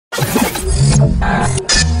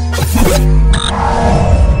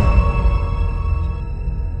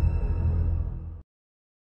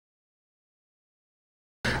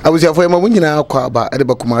I was here for a moment now, about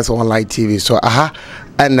Kumasi online TV. So,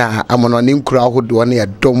 ana amonone nkura hodo na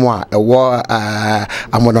yedomwa ewo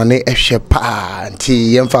amonone ehwe pa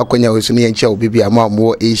nti yemfa kwanya wesu ne yenche obibi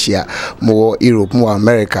mo Asia mo Europe mo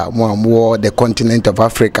America mo the continent of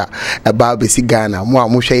Africa aba besi Ghana mo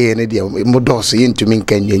hwe ye ne de mo doso yentumi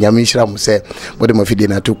nkanye nyame nhira mo se mo de mafide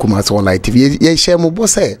na to Kumasi online TV ye share mo bo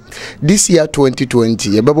se this year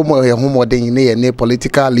 2020 ye bebo mo ye homoden ne ye ne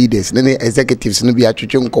political leaders ne executives no bi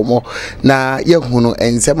atwetwe nkomo na ye hunu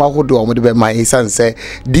ensema hodo mo de be man sanse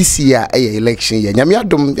this year election ye nyame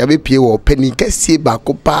adom ya be pie wo pani kase ba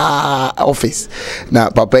ko pa office na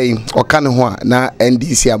papa yi oka ne ho na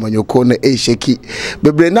NDC amanyoko no sheki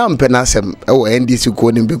bebre na mpena asem wo NDC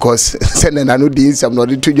ko ni because sene na no di nsem no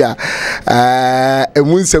de tudwa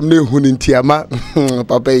emunsem na ehunu ntiama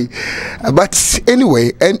papa yi but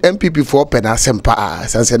anyway MPP for pena asem pa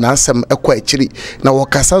sanse na asem ekwa akiri na wo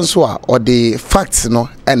kasanso a o de facts no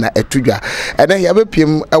na etudwa ena ya be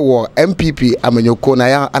piem wo MPP amanyoko na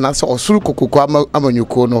ya anasa osuru kokoko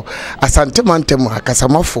amanyoko no asante mantem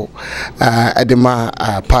akasamafo edema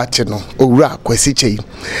party no owura Kwesi Kyei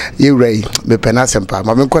yewrai me pena sempa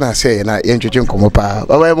ma me nkona se na yentwetwe nkomo pa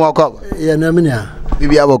baba mo akọ ye na minia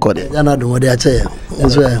bibi aboko de ya na do de ache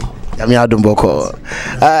enso ya mi adum boko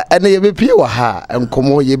ene ye be pie wa ha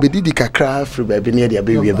nkomo ye be didi kakra free baby ne dia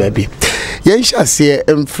be wie baby yen shase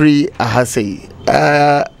free ahasei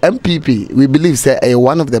MPP, we believe say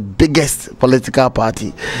one of the biggest political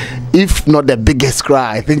party, if not the biggest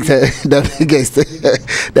cry. I think the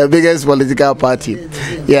biggest political party.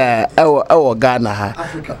 Yeah, our Ghana,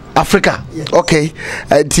 Africa. Yes. Okay,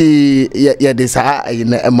 yeah, this in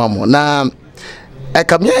mamo. Now, I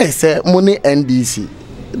come here say money NDC.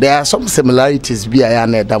 There are some similarities be I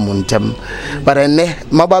na da montem but ene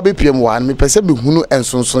mababe piem wan me pese be hunu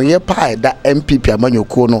ensonson ye pa da MPP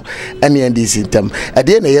amanyoko no ene NDC ntem e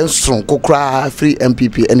de na ye nson kokra free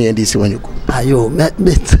MPP ene NDC amanyoko ayo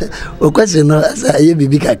me o question no ye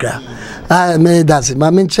bibi kakra me that's ma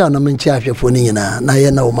me ncha no me ncha ahwefo ni nyina na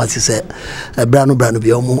ye na o masese brano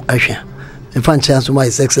bi o mu ahwe in fact chance my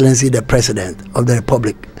His Excellency the President of the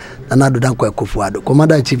Republic Anado Dankwa Kufuado,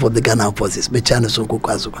 Commander-in-Chief of the Ghana Forces, Bechana Sonko.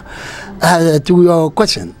 To your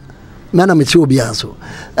question, Mana Michu Bianso,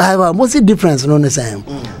 I have a mostly difference on the same.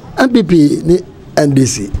 MPP ni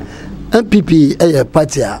NDC, MPP a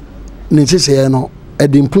party, Nichisiano, a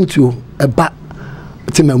dimpuntu, a bat,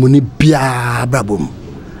 Timamuni Bia Brabum.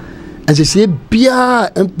 And she said, Bia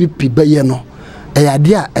MPP Bayano, a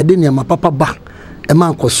idea, a dinner, my papa back, a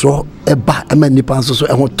man was so, a bat, a man nipanso, so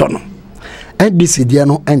a hotono. NDC dia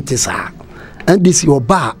no entisa NDC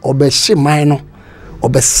oba obehye man no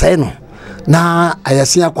obese no na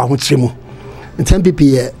ayase akwa ho kyeremu MPP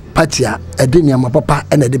ye party a ede niam papa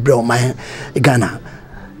na de bre o man Ghana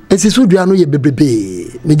ensisu dua no ye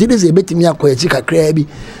bebrebe me gide ze betimi akwa echi kakra bi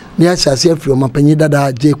na ya hyase afiri o mapanyi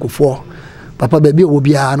dada je kufo papa ba bi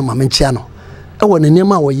obi a no mamenchia no e wo ne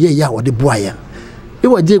niam a wo ye ya wo de boaye e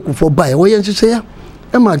wo je kufo bae wo ye nhwehwe ya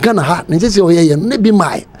e ma Ghana ha ne nhwehwe wo ye ne bi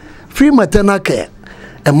mai free maternal care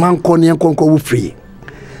a man konye konko free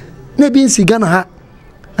na bi nsi Ghana ha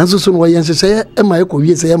anso so no yen hye e ma ekọ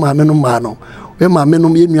wie se e ma menum ma no we ma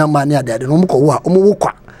menum ye nua ma ne ade no mko wo a wo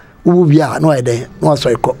kwa wo bia no ede no aso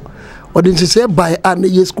ekọ odi hye by an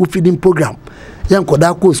ye school feeding program yen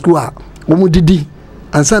koda ko school a wo mu didi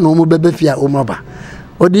ansa na wo mu bebe fia wo maba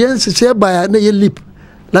odi yen hye by na ye lip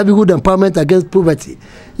livelihood empowerment against poverty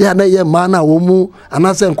ya na ye ma na wo mu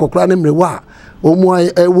anase nkokra ne mrewa omo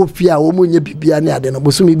wo fia omo nye bibia ne ade no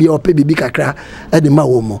bosumi bia ope bibi kakra e de ma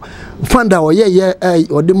wo mo fanda o ye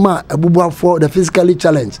o de ma abubuafo the physically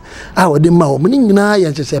challenge o de ma wo ni nyina ye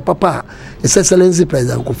nhese papa His Excellency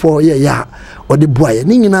President Kufo ye ya o de boy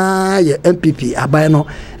ni nyina ye MPP abai no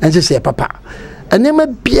nhese papa enema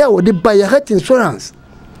bia o de buy health insurance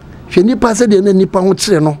hwe ni passe de na nipa ho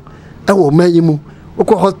kire no e wo mayimu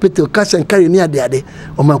okọ hospital cash and carry ni ade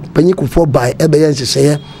o ma panyi Kufo buy e be ye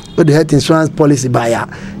nhese the health insurance policy buyer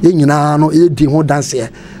ye nyina no ye di ho dance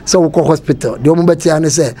so we call hospital the omo betia ne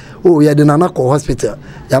say oh ye de na call hospital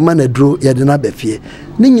ya ma na duro ye de na ba fie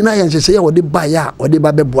ni nyina ye nhese ye wo de buyer wo de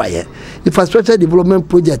ba be boye infrastructure development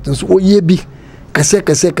project so o ye bi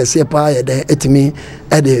kase pa ye de etimi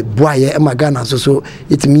e de boye e magana so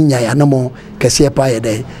etimi nya ya na mo kase pa ye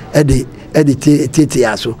de e de tete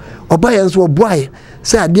aso oba ye so boye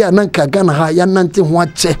say ade ananka Ghana ha ya nante ho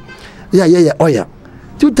ache ya oya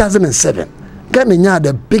 2007 Ghana nya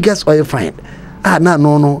the biggest oil find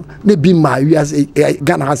no ne bi ma wias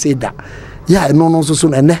Ghana ha say da ya no so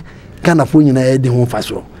ne Ghana fo nyina e de ho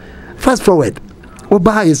faso fast forward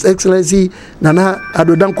oba His Excellency Nana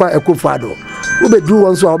Adodankwa Akufo-Addo wo be du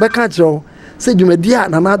won so obeka kire say dwumadia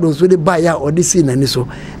na na do so de ba ya odi si nani so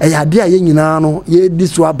e ya de a ye nyina no ye di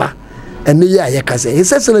so aba ene ye aye ka say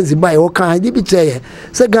his excellency ba ye o kan di bi cheye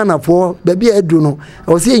say Ghana for ba bi edu no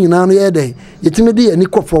o say nyina no ye den yetime di ani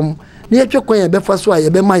kofom na ye twekwan ye be fa so a ye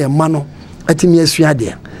be ma ye ma no atimi asua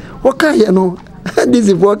de o kan ye no this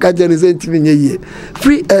is for ka jeni say timi nye ye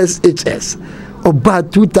free SHS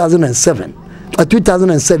about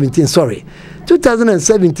 2017 sorry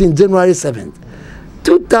 2017 January 7th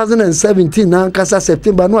 2017 now kasa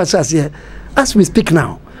September no asase as we speak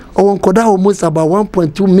now on koda almost about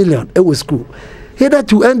 1.2 million e was school header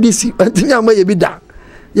to NDC antimi ama ye bi da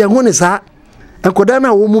ye hu ne sa koda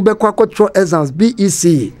na wo mu be kwa control exams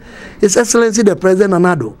BEC His Excellency the President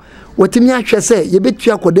Nanado watimi ahwe se ye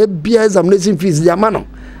betua koda bia examination fees ya ma no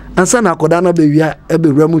ansa na koda na be wia e be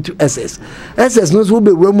wramu to SS no so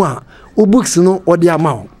be wramu a o books no odi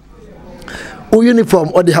ama o uniform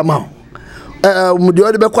odi ama mu de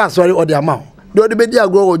odi be kwa sorry odi ama do de be di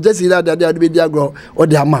agro o jesi da de be di agro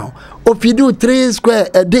odi ama o fidu 3 square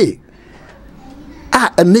a day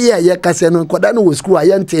ene ye kase no koda no wo school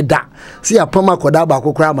ayente da si apama koda ba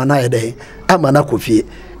kokora ma na ye den ama na kofie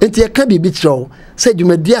enti ye ka bibi kiro se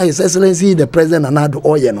dwumadi His Excellency the President Nanado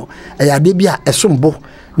oye no ya de bia esombo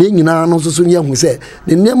na nyina no so nye hu se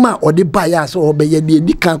ne nema ode ba ya so obeye de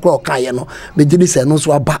di kan kro kan ye no be gidi se no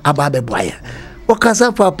so aba be boye o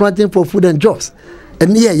kasa for planting for food and jobs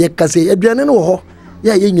ene ye kase aduane no ho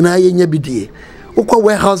ya ye nyina ye nya bidie ukwa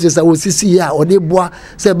warehouses a wosisi ya ode boa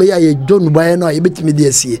se be ya ye donu bae no ye betimi de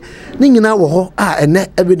asie ni nyina wo ho ene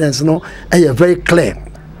evidence no very clear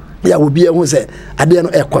ya obi ehun se ade no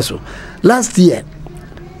ekoso last year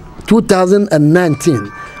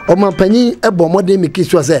 2019 omanpanyi ebo modern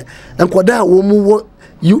mikiswa se enkoda wo mu wo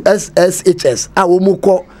USSHS wo mu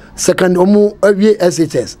ko second wo mu awie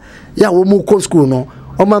SHS ya wo mu ko school no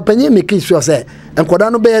omanpanyi mikiswa se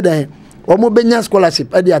enkoda no be den omo benya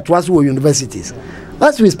scholarship at the Atwaso universities.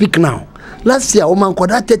 As we speak now, last year oman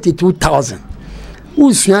koda 32,000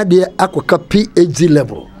 who sua de akoka PhD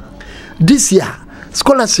level. This year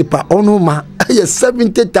scholarship onoma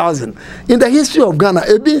 70,000 in the history of Ghana.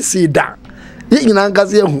 See that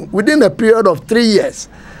within a period of 3 years.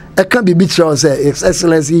 I can't be sure say His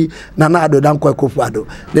Excellency Nanado Dankwa Akufo-Addo.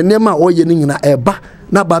 The name of all ye na eba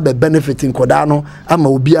na ba be benefiting kodano ama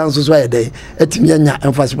obi anso so yede etimi anya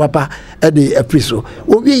emfase papa e de apriso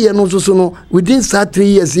obi ye no so no within 3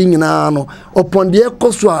 years nyina no upon the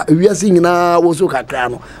ekoso a wiase nyina wo so kakra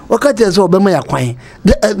no wakati so obema ya kwan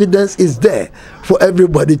the evidence is there for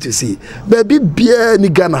everybody to see baby bia ni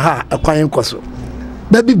Ghana ha akwan koso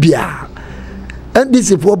baby bia and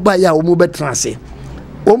this if oba ya omo betrase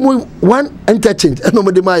one interchange and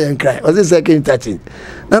nobody my cry was the second interchange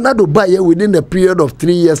Nanado buy within a period of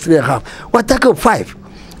 3 years 3.5 what tackle 5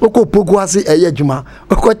 oko pogwasi eyejuma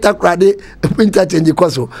oko takrade interchange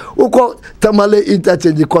koso oko tamale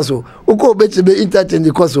interchange koso oko bechebe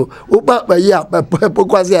interchange koso oba ba ya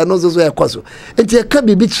pogwasi anozo so e koso enti e ka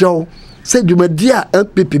bibi show say dwumadia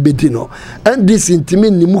MPP bedino and this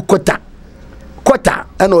intimi ni mu kota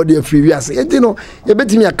and all the free wiase enti no ye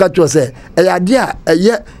betimi akacho se eyade a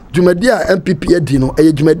eye dwumadia MPP edino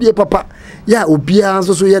eye dwumadia papa ya obia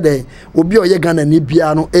nso so ye den obi oye Ghana ni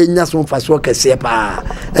bia no enya so mfaso kese pa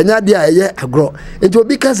enya de a eye agro enti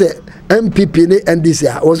obi ka se MPP ni NDC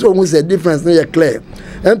a was almost a difference no ye clear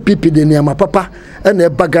MPP de ni papa ena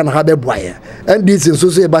eba Ghana ha be boaye NDC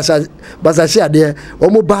nso so e basa share de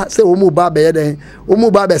omo ba se omo ba be ye den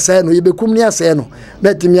omo ba be say no ye be kum ni ase no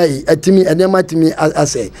na timi ayi atimi enema timi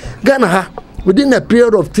ase Ghana ha within a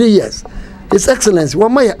period of 3 years His Excellency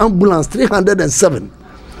one my ambulance 307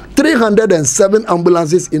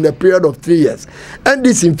 ambulances in the period of 3 years and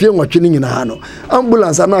this in fear watching in hano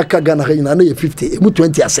ambulance anaka Ghana na 50 emu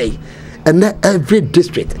 20 asay and every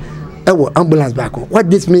district ambulance back on what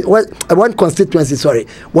this means what one constituency sorry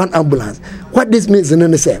one ambulance what this means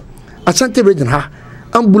in say Ashanti region ha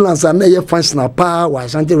ambulance na ye functional power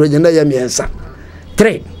Ashanti region na ye miensa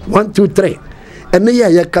 3 1 2 3 and na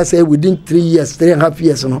ye kase within 3 years 3.5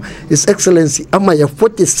 years no His Excellency ama ye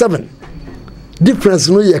 47 difference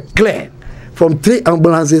no ye clear from 3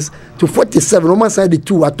 ambulances to 47 almost side the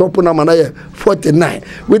 2 at top na mana 49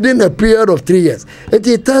 within a period of 3 years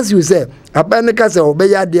it tells you say abanika say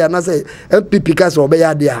obeya dia na say MPP ka say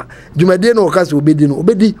obeya dia dwumadie no ka say obedi no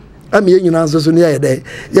obedi ami ye nyina so ne ye dey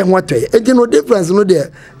ye ho atoy enti no difference no dey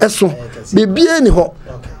eso bibie ni ho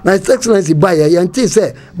na His Excellency buy ye nti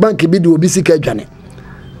say bank bi di obi sika adwane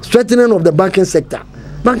strengthening of the banking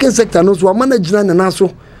sector no so manage na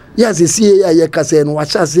so yes see ya kase no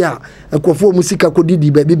wahase a ekofo mu sika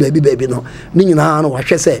kodidi baby no ni nyina no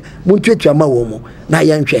wahwe se montuatua ma wo mu na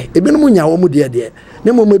yenhwe ebinom nya wo mu de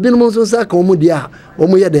ne mo ebinom nso saka wo mu de a wo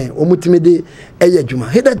mu ye den wo mu timide eye adwuma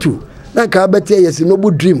hitherto na ka beti yes no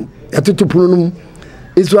bu dream yatutupunu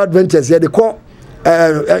isu adventures ye de ko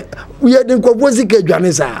we den ko sika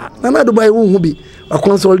adwane sa na Dubai wo hu bi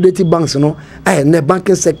consolidated banks no ne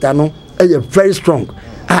banking sector no very strong.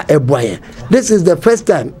 This is the first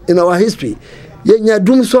time in our history. Yenya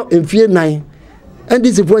dum so enfie 9. And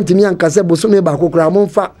this is point me and kase bo so me ba kokora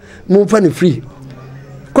monfa ne free.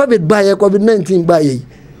 COVID-19 buy.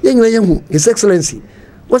 Yenya yehu His Excellency.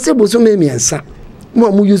 What say bo so me miensa.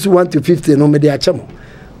 Mo use 1 to 50 no me de achamo.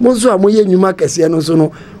 Mo so amoye nyuma kase no so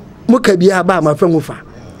no mo ka bia ba ma fa mu fa.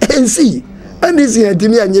 Ensi. And this is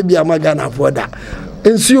ntimi anye bia ma Ghana for da.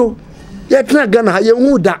 Ensuo ye tena Ghana ye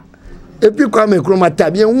hu da. Epi kwa me kroma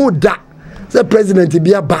tab ye hu da. Se president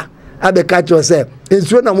bia ba abeka cho se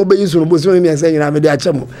ensuo na mo be yiso no bo so me ense nyina me de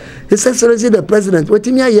achamo. His Excellency the president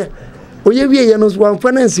wetimi aye. Oye wie ye no so wan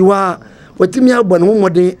finance wa wetimi abɔ ne ho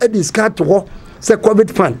modern e discard to ho se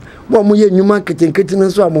COVID fund mo ye nyuma ketenkete no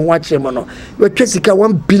so amo wache mo no we twesika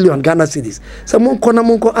 1 billion Ghana cedis se mo nkɔ na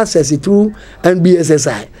mo nkɔ access to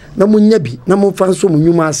NBSSI na mo nya bi na mo fa nso mo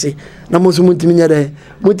nyuma ase na mo so mutimi nya de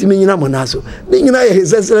mutimi nyina mo na so ni nyina ye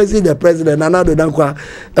His Excellency the president na do dankwa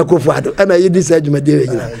ekofado and I this adwuma de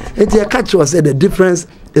nyina enti e catch us say the difference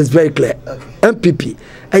is very clear. MPP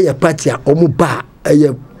a party a omo ba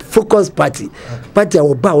a focus party a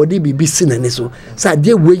oba odi bibi sinane so sa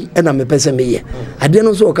de wei na me pese me ye ade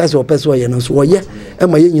no so o ka se o pese o ye no so o ye e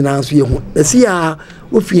ma ye nyina so ye hu esi a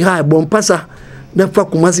o fi ha bon pasa na fa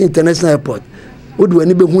Kumasi International Airport o do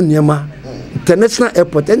ani be hu niema International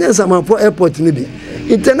Airport enya Samanfo Airport ni bi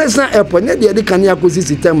International Airport ne de kan ya kosi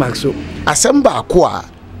system max so asemba ko a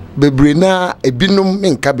bebre na ebinum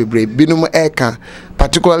menka bebre binum eka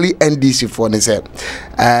particularly NDC for ne say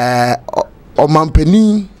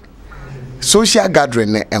omampani social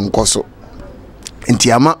gathering enkoso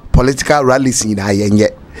ntiama political rallies ni na yenye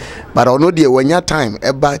but ono de wanya time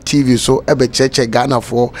eba TV so ebe cheche Ghana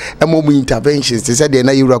for emomu interventions they said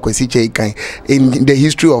na yura Kwesi Kyei in the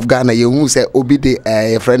history of Ghana you who say obi de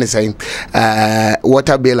friend saying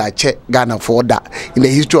water bill a check Ghana for that in the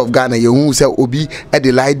history of Ghana you who say obi at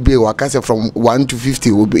the light bill wakase from 1 to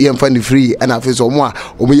 50 obi yem fund free and afeso mo a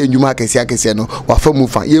omo ye nyuma kese no wa fa mu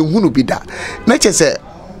fa ye hunu bi da na che say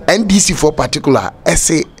NDC for particular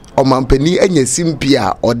essay omampani anya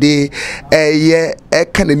simpia ode ye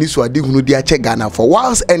kanani so ade hunu dia che Ghana for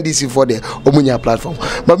whilst NDC for the omunya platform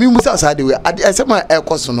but me musa asade we asema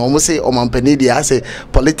ekoso no mo say omampani dia say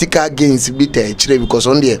political gains bi te chire because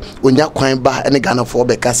on there onya kwan ba ene Ghana for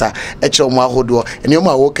be kasa e chire mo ahodo ene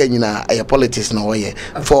mo awo kanyina politics no ye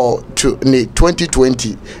for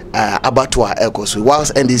 2020 abatwa ekoso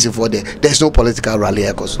whilst NDC for there's no political rally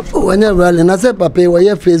ekoso when rally na say papa we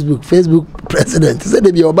Facebook president say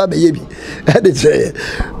dey be oba be ye bi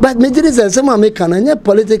but me jiri say some make can anya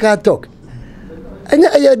political talk anya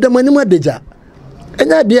aye damani ma deja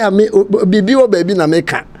anya dia me bibi o baby na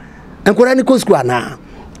make enkora ni kosku ana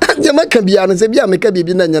je maka bia no se bia meka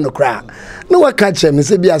bibi na nya no kra na waka che me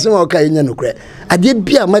se bia se waka nya no kra ade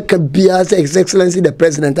bia maka bia say His Excellency the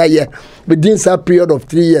president aye within that period of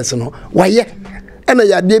 3 years no waye ena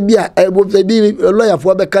ya de bia bi lawyer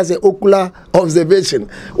for be ka say ocular observation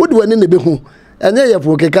wodi wani ne be hu enya ye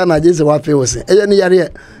fo keka na je se wa fe wo se eye ne yare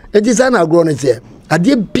enti sa na agro no tie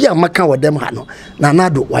ade bia maka wodem ha no na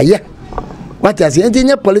nado waye what as enti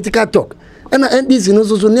nya political talk ena NDC no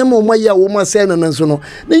so ne mo ya wo ma se na so no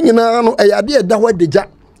ne nyina no eye ade da ho deja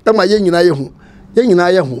e ma ye nyina ye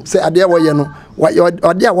hu se ade wo ye no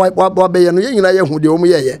ade a wa be ye no ye nyina ye hu de wo mu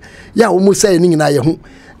ye ya wo mu se ne nyina ye hu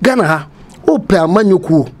Ghana ha o pe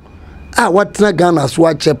amanyuku a watna Ghana so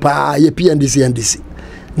a chepa ye NDC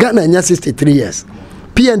Ghana nya 63 years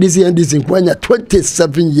NDC nkwanya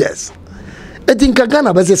 27 years etinka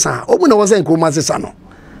Ghana bese sa omu na wose nko se sa no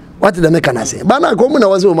what the make na say bana ko omu na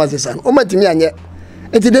wose o ma se sa no o matimi anye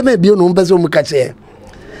enti de me bi no mbese o mu ka che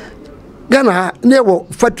Ghana ne wo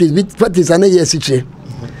factories ana ye siche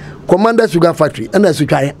Commander Sugar Factory ana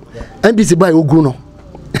sutware NDC buy ogu no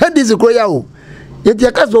NDC ko ya o yeti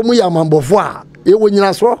akaso mu ya mambofo a e wo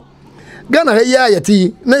nyina so Ghana he ya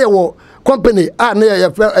yeti na ye wo company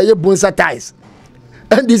na ye bonsa ties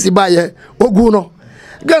NDC buy ogu no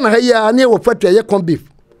Ghana he ya na ye wo factory ye corn beef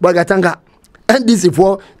bagatanga NDC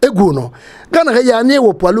for egu no Ghana he ya na ye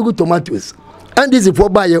wo palugu tomatoes NDC for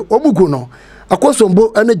buy omugu no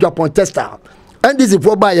akosombo ene Japan textile NDC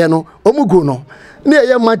for buy no omugu no na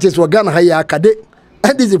ye Manchester Ghana he ya akade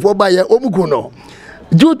NDC for buy omugu no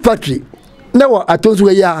jute factory Now atonso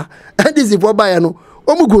we ya and this for buy no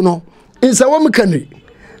omugu no insa wo mekani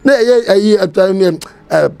na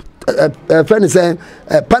friend say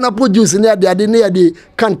pineapple juice na ade na ade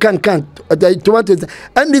can tomato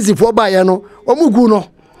and this for buy no omugu no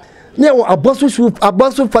na wo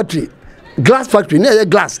aboso factory glass factory na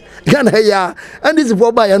glass Ghana ya and this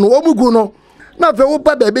for buy no omugu no na fe wo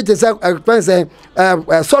pa baby te say friend say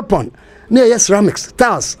salt pond na ceramics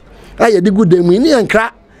tiles aye di good dem ni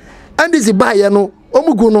nkra and this buy no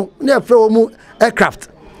omugu no na fe omu aircraft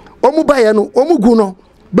omu buy no omugu no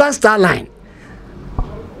blaster line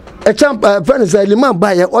a champ friend say liman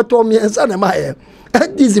buy auto me ensa na buy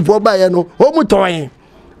and this for buy no omu toyin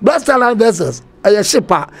blaster line vessels aye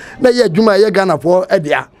shipper na ye adwuma ye Ghana for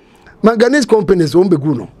edia manganese companies omu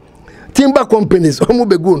begu no timber companies omu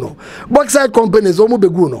begu no bauxite companies omu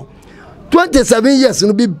begu no 27 years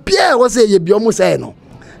no be bia wo say ye bi omu say no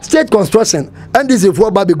state construction and this is for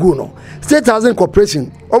Babiguno. State housing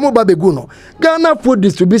corporation, Omo Babiguno. Ghana food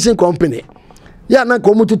distribution company. Ya na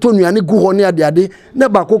komu tutu nuani gu honi ade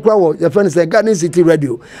neba kokra wo your friend say Ghana City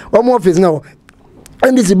Radio. Omo office now.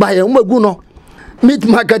 And this is buy Omo Beguno. Meat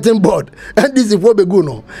marketing board. And this is for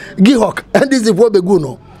Beguno. Gihok. And this is for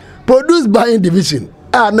Beguno. Produce buying division.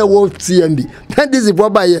 Na wo CND. And this is for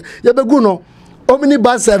buy ye Beguno.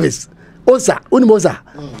 Omnibus service. Osa, unimosa.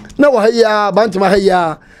 Na wa ya bantuma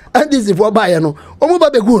haya. And this is for buy no. Omo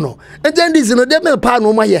Babegu no. And then this no dem pa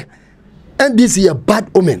no ma ye. And this is a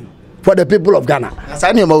bad omen for the people of Ghana.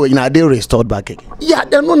 Asani mo we na dey restored back again. Yeah,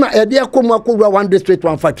 they no na e dey akwa one district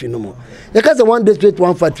one factory no more. You can say one district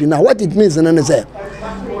one factory now. What it means na say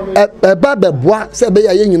baba boa say be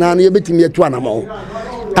ya nyina no ye betimi etu anamo.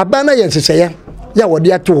 Aba na ye nhyehyeye ya wo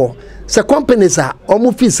dey ato. Se companies a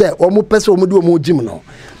omo fi say omo pese omo di omo jim no.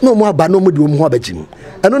 No mo aba no mo di omo ho abajim.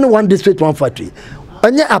 Eno no one district one factory.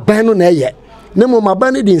 Anya aban no na eye na mo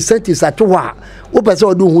maban the incentives ato a wo pese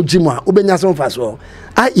odo hu jim a obenya so mfaso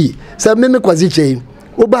ai se me Kwesi Kyei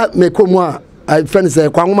wo ba me komu a friend say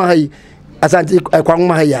kwanwoma hayi asante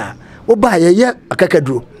kwanwoma hayi a wo ba ye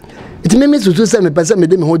akakaduro it me susu se me pese me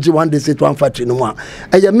de me ho ji one day say to one factory no mo a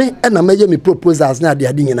eye me na me ye me proposals na ade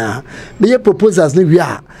nyina me ye proposals ni wi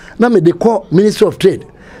a na me de call Ministry of Trade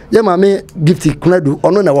ye ma me gift kunadu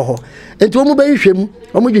ono na wo ho enti wo mu ba hwehwem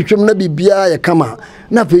wo mu hwehwem na bibia ye kama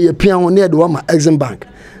na fe ye pia ho na de wo ma Exim Bank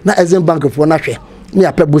na Exim Bank fo na hwe na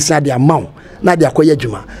ya pebusa de amount na de akoye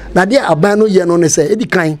adwuma na de aban no ye no ne se edi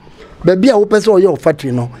kan ba bia wo pese o ye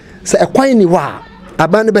factory no se ekwan ni wa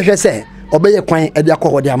aban no be hwe se obeye kwan e de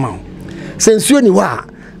akọ de amount se nsuo ni wa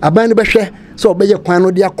aban no be hwe se obeye kwan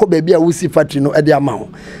no de akọ ba bia wo si factory no e de amount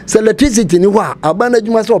se electricity ni wa aban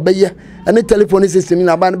adwuma se obeye ane telephone system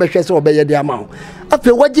na aban no be hwe se obeye de amount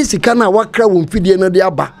afi waji sika na wakra wo mfidie no de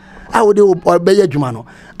aba a wo de obeye adwuma no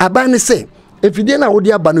aban ne se efidie na wo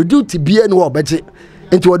de aba no duty bia ni wo obeje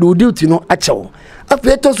enti wo de duty no achewo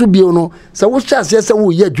afi to so bio no se wo hyase se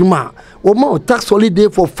wo ye adwuma wo ma tax holiday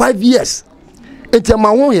for 5 years enti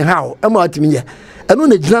ma wo ye ha o ma atimi ye eno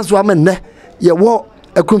na gina so ama nne ye wo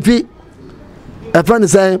akunfi friend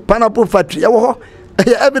say pineapple factory ye wo ho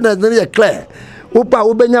evidence no ye clear wo pa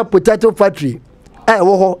wo benya potato factory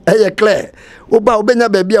wo ho ye clear wo ba wo benya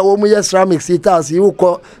ba bia wo mu ye ceramics tiles wo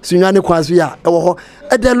ko sunwane kwanso ya wo ho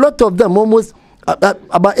a lot of them almost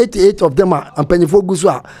about 88 of them are ampanifo gusu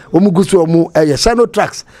a omu gusu omu shano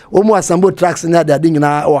tracks omu assemble tracks na de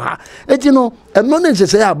nyina wo ha eti no eno ne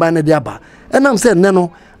nhese ya aban ne de aba enam se ne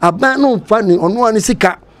no aban no fa ni ono ani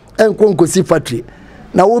sika enkonkosi factory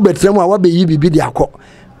na wo betrem a wa be yi bibi de akọ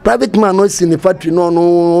private man no si ni factory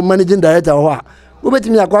no managing director ho a wo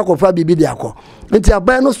betimi akọ bibi de akọ nti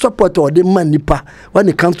aban no support or the man nipa when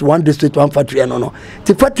it comes to one district one factory no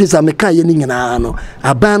ti factories are meka ye ni nyina no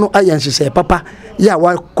aban no ayen hyehyɛ papa ya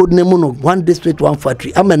wa kodnemu no one district one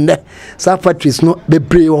factory amenne sa factories no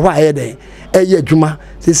bebre wo ha ye den eye adwuma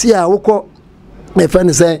sisi a wokɔ me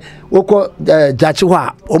friend say wokɔ jachi ho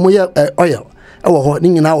a omoye oil ewo ho ni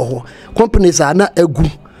nyina wo ho companies are na agu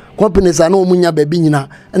companies are no munya baby nyina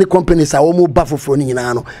any companies are omo ba foforo ni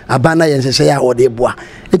nyina no abana ye nhyehyɛ ya wo de boa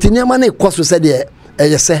etiniama na ekoso se de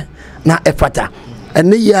yese na efata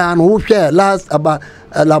ene ya no wo hwɛ last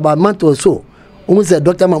about month or so we say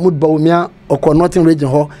Dr. Mahmoud Bawumia oko Northern region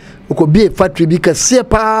ho oko be factory bi ka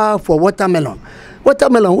pa for watermelon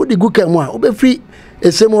wo di guka mu a wo be free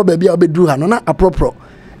esemo baby a wo be duru ha no na apropro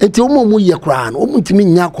enti wo mu ye kra no wo mutimi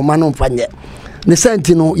nya akoma no mfanye ne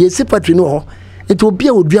senti no ye si factory no ho enti obi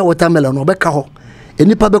a odua watermelon no be ka ho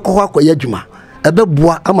enipa be ko ho akoya adwuma ebe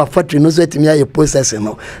boa ama factory no so etimi aye processing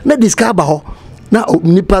no na discover ho na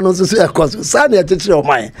nipa no so ekoso sa na yechire o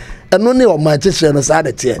man eno ne o man chire no sa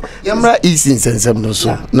de tie yamra easy sensem no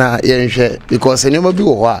so na yenhwe because enema bi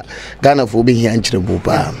wo ho a Ghana fo bi hia nchire bu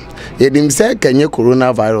pa yedim se kanye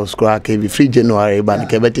coronavirus kra ka bi free January ba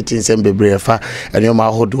nke betiti nsem bebre fa enema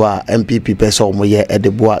ahodo a MPP pese o mo ye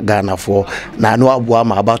edebo Ghana fo na no aboa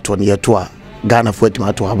ma abato ne yeto a Ghana for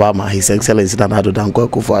tomato Habama, His Excellency Danado Danko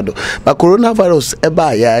Kufado. But coronavirus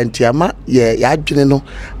eba ya antiama ya adwene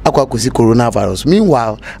akwa kusi coronavirus.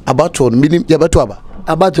 Meanwhile, about 1 million about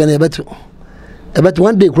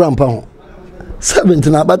 1 day grandpa.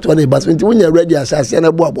 17 about 1 day but when you ready as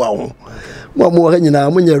na bo ho. Mo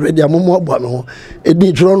hanyina mo ready mo bo no.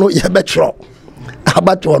 Edi tro no ye betro.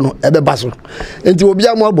 About no ebeba so. Enti obi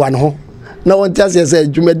am abo no ho. Na won ti ase say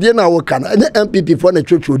dwumadie na wo kan. MPP for na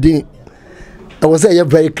twotwodin. I was say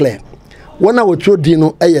very clear. When I was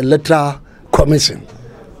dino a electoral commission,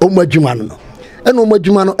 Omajumano, and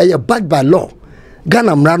Omajumano a backed by law.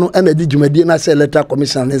 Ghana Mrano and the Jumadiana say electoral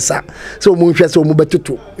commission and sa. So Munchas or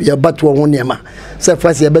Mubetu, ya batu one yama. Say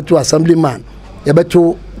first ya betu assemblyman, ya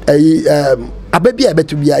betu a baby I bet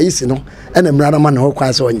to be a isino, and a Mrana man who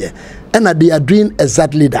quite on ye. And they are doing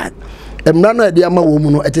exactly that. A Mrana diama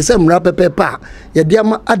woman at the same rape pa, ya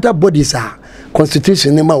diama other bodies are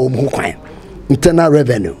constitution nema woman. Internal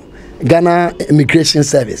Revenue, Ghana Immigration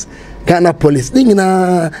Service, Ghana Police.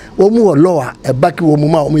 Ningina omu law e baki wo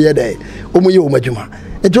muma omu yede omu ye omajuma.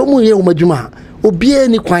 Ejo omu ye omajuma. Obie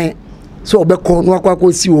ni kwan so obekọ no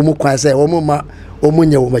akwa si omu kwan say omu ma omu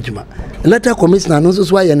nye omajuma. Letter commissioner no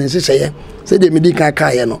so aye ne hyehyeye. Say de medi kan ka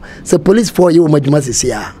ye no. Say police for ye omajuma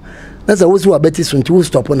sisia. Na say wo so abeti so nti wo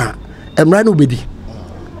stop na. Emra no bedi.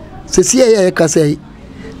 Sisia ye ka say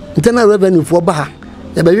Internal Revenue for ba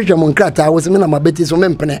ya be hwehwe mon krata wo se me na mabeti so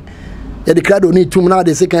mempene ya de krado ni tum na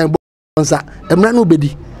de sekan bonsa emra no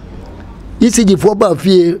bedi ECG fo ba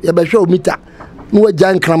fie ya be hwe o mita no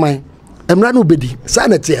wajan kraman emra no bedi sa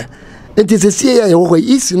na tie enti se sie ya wo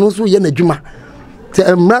isi no so ye na dwuma te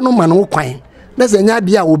emra no ma no kwan na se nya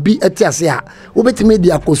de a obi atiase a wo betime di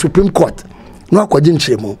akọ Supreme Court no akọje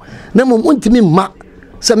nkyeremu na mom ntimi ma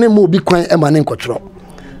se me mo obi kwan e ma ne nkotro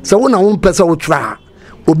se wo na wo mpese wo tra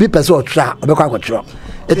obi pese o tra obekwa akotro.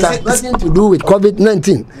 It has nothing to do with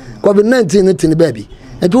COVID-19. COVID-19 it baby.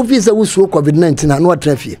 And you feel say we so COVID-19 and no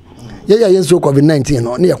traffic. Yeah, so COVID-19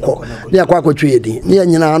 no near kwa akotwo yedi. Near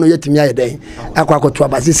nyina no yetimi ayede. Akwa akotwo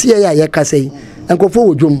ba se sie ya ka sei. Enkofo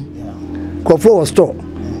wodwom. Kofo store.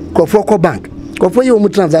 Kofo ko bank. Kofo ye omu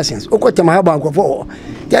transactions. Okotama ha bank kofo.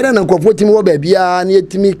 Yada na kofo timi wo ba bia na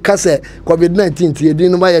yetimi kase COVID-19 ti yedi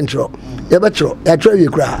no ba ye ntro. Ya try we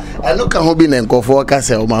kra. I look at Hobin and Kofo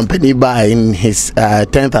Kase or Mampeni by in his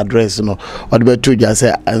 10th address, no, or the two just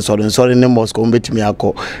say, and sorry, name was come to me.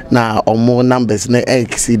 Now, or more numbers, ne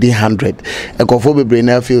exceeding 100. A Kofo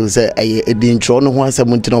brainer feels a intro no one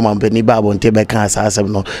Samuntino Mampeni Bab on Tebeka assassin,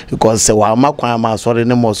 no, because while Makwa, sorry,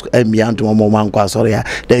 no mosque, and beyond to Momanqua, sorry,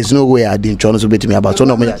 there is no way I didn't try to beat me about so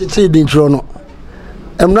no me.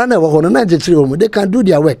 I'm not never on a 93 home, they can do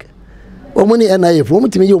their work. Omuni NIF,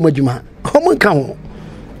 Omutimi Yomajuma. Omun kan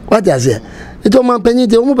what does it? It o man panyi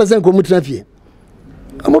de omu person ko mutrafie.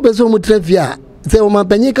 Omu person mutrafie a say o man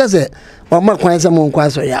panyi ka say o ma kwan say mo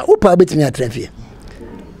nkwa so ya. Opa betimi atrafie.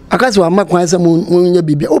 Aka say o ma kwan say mo nya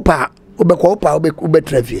bibia. Opa obekwa opa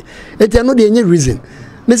obetrafie. Eti no de any reason.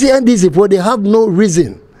 Me say NDC for they have no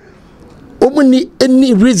reason. Omu ni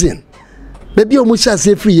any reason. Baby omu sha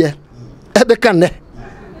say free here. Ebe kan ne.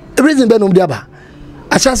 Reason be no de aba.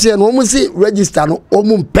 Ashase no omu si register no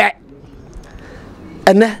omu mpe.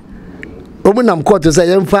 Ene omu nam court say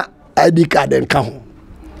yemfa ID card enka ho.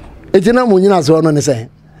 Etina mo nyina so no ne say.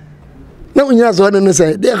 Na mo nyina so no ne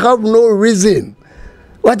say they have no reason.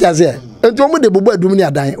 What you say? Enti omu de bobo adum ni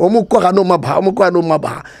adan. Omu ko ha no maba, omu ko ha no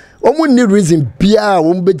maba. Omu ni reason bia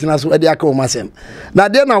omu be gyina so e de aka omu asem. Na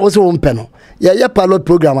de na wo se wo mpe no. Ye pilot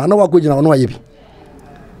program na wa ko gyina no wa ye bi.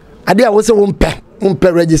 Ade a wo se wo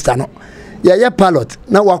mpe register no. Ye pilot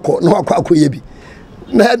na wakọ akoye bi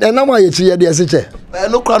na ma ye chi ye de seche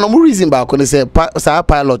no kra no reason ba ko ne say sa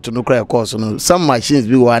pilot no kra course no some machines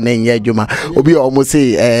bi wa na nye adwuma obi o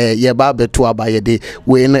say ye ba beto aba ye de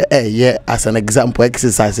we na ye as an example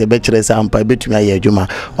exercise be kire say ampa betumi aye adwuma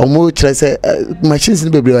o mo kire say machines ni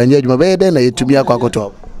bebre wa nye adwuma be de na yetumi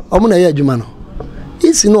akwakoto o mo na ye adwuma no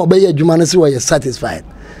isi no be ye adwuma no say we satisfied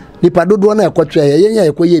nipa dodo na ekotwe ye nya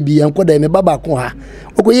ekoye bi enkoda me baba ko ha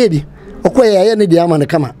okoye bi okoye ya ne dia man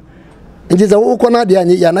kama njiza ukona dia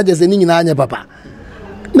ya na jese ni nyina anya papa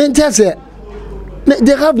mentase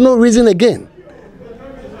they have no reason again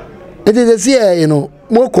it is here you know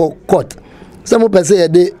moko court some person say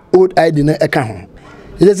the old ID na eka ho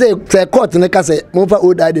They say court na ka say mo fa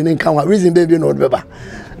old ID ne kan wa reason baby no beba.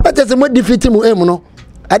 But say mo defeat mo em no.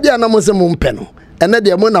 Ade ana mo se mo mpe no. Ene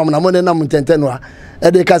de mo nam na mo ne nam tente no a.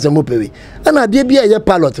 E de ka say mo pewe. Ana de bia ye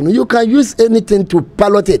pilot no you can use anything to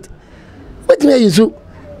pilot it. What me use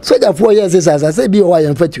so that 4 years as I say be o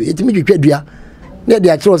ya mfatu. It me twetwa dua. Na de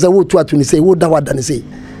a kire say wo to ato ni say wo da wada ni say.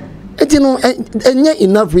 You know, and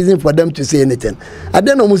enough reason for them to say anything. I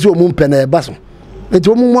don't know much more pen a basso. It's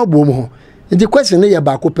one more boom. The question is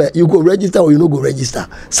about you go register or you no go register.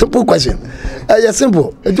 Simple question. Yes,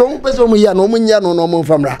 simple. It's one person we are no more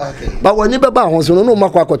from that. But when you buy one, so no more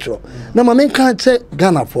control. Now, my main can't say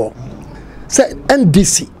Ghana for say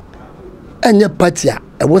NDC and your party.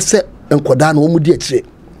 I was say and Kodano Omudiachi.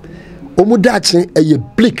 Omudachi a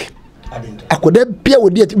bleak. I could be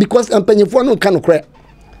with it because I'm paying for no kind of crap.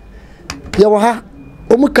 Yawaha,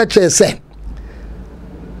 Omukache say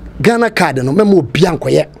Ghana card no memo bianco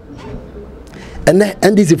ye.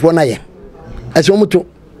 And this is for na ye. As you to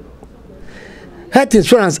health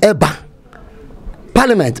insurance eba.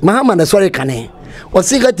 Parliament, Mahamana sorry kane. Or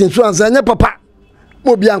see health insurance and papa.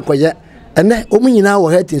 Mo bianco ye. And then Omina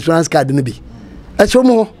or health insurance card no be. As you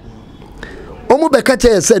mo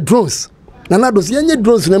Omubekache said drones. Nana dos yenye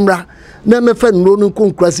drones nemra. Na me fa no no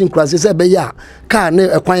kon krasi se be ya car ne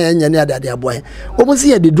ekwan anya ne adade aboy omo se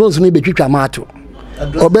ye the drones no be twitwa maato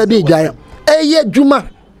oba bi gyan eye djuma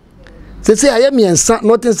se aye miensa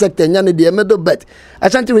northern sector nya ne de medo bet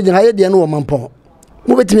Ashanti region aye de no wo mampon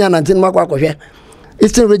mo betimi anante no makwa kohwe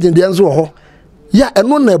eastern region de enzo ho ya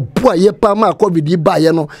eno na bu aye pa ma covid ba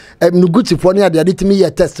ye no nuguti fo ne ade timi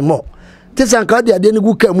ye test mo tisanka de ade ne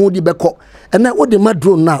gu ka mu di beko ena wo de ma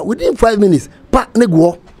drone na within 5 minutes pa ne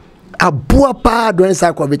go abua pa don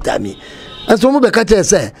sa ko vitamin enso mo be ka che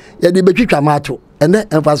se ye de betwitwa mato ene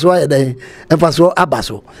emfaso ye den emfaso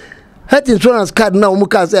abaso health insurance card na omu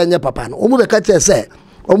ka se enye papa no omu be ka che se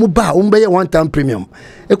omu ba omu be ye one time premium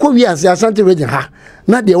e ko wi ase Asante region ha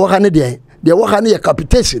na de wo ha ne de wo ha ne ye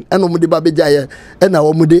capitation eno mu de ba be jaye ena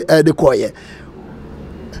omu de ko ye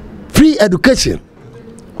free education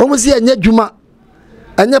omu se enye djuma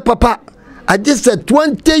enye papa I just said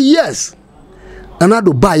 20 years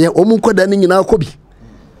anado baye omu nkoda ni nyina akobi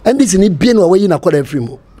ndisi ni bie no wayi na koda free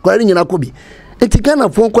mu koda ni nyina akobi enti Ghana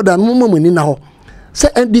fo nkoda no mamu ni na ho se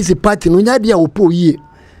NDC party no nya dia opo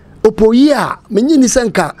yi a menyi ni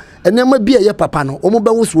senka enema bia ye papa no omu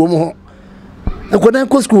be woso omu ho nkoda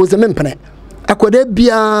ko school se mempene akoda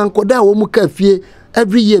bia nkoda omu ka fie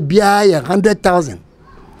every year bia ye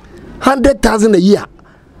 100,000 a year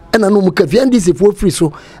ena no mu ka fie NDC for free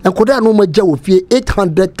so nkoda no magya wo fie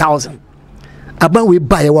 800,000 Aban we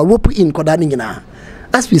buy our rope in koda ni nyina.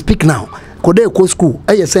 As we speak now, koda ko school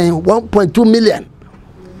I saying 1.2 million.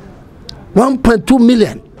 1.2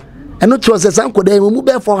 million. And not was a san koda mu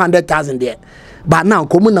be 400,000 there. But now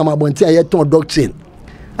komu na mabonti aye ton doctrine.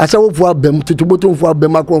 Asa wo fo abem tutuboto fo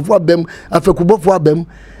abem akron fo abem afekubo fo abem.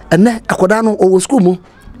 Ene akoda no o school mu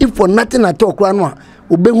if for nothing at all kra no a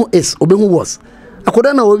obehu is obehu was.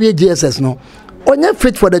 Akoda na wo wie GSS no. Onye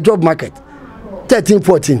fit for the job market.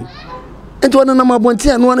 13-14. Enti wona na mabonti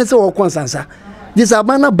anu ane se wo konsansa this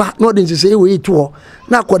abana ba no de say we to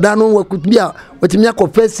na akoda no wakutbia watimi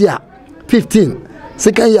akofesi a 15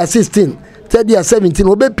 second year 16 third year 17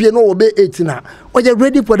 obepie no obe 18 na oje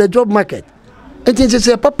ready for the job market enti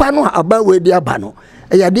say papa no aba we di aba no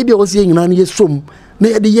e ya de bia wo se nyina no yesom na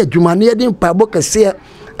ye de ye adwuma na ye de mpabo kase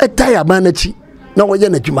etaya aba chi na wo ye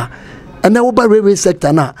na adwuma and na wo ba railway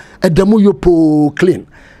sector na edamu yopo clean.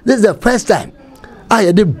 This is the first time I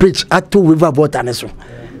had a bridge at 2 river water so.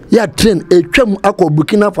 Ya train a tram akwa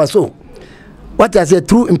Burkina Faso. What I say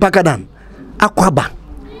through in Pakadan. Akwaba.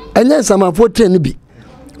 And then some of 4 train be.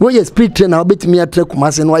 Where you speed train I'll bet me a trek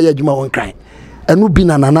Kumasi and why you won't cry. And we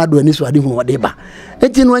been an anado and this was doing whatever.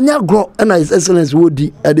 And in when you grow and His Excellence would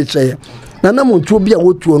be at the chair. Nana mun to be a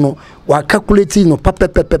wood to no wa calculating no pepe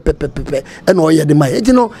and all ye the my.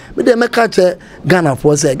 You know, me dey make catch Ghana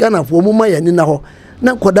for say Ghana for muma ye ni na ho.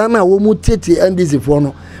 Na kodana wo mu tete NDC for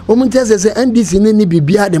no wo mu tete se NDC ni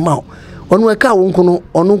bibia de ma onu e ka wo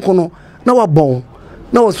nkono na wa bon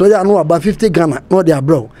na wo so ya no aba 50 Ghana no de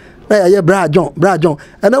abro na ya ye bra John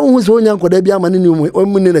ana wo hu so onya nkoda bia mane ni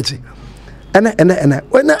mu ni na chi ene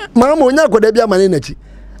wena mama onya nkoda bia mane na chi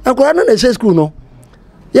akoda no na she school no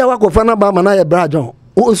ya wa ko fa na ba ma na ye bra John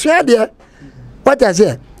o so ya de what I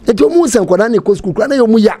say eto mu se nkoda ni ko school na yo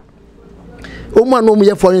mu ya Oma no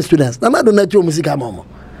mu foreign students na do na ti musika mama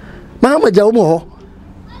mama ja omo ho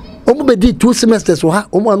omo be di 2 semesters ha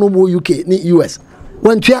omo no mu UK ni US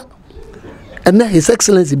wantua and now His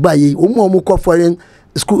Excellency baye omo ko foreign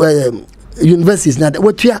school universities na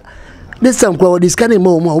watua this time kwa this kind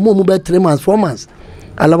omo be 3 months 4 months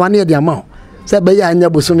alawane de ama say be ya anya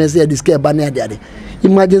bosome say diska ba na de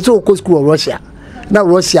imagine so ko school Russia na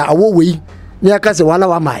Russia awo we ni aka say wala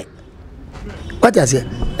wa mai what you say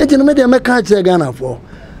e je no me de me ka che Ghana for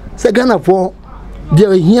say Ghana for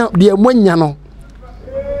de hia de monya no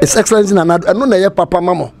His Excellency na no na ye papa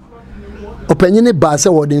mamo opanyine ba say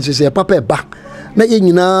wo de nhye papa e ba na ye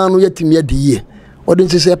nyina no yatimi adiye wo de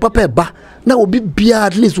nhye papa e ba na obi bia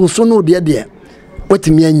at least wo so no de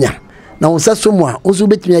watimi anya na wonsa somo a wonso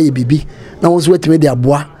betimi aye bibi na wonso watimi de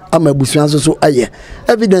aboa ama abusuan so aye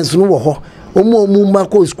evidence no wo ho omu ma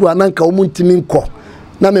ko school ananka omu ntimi nko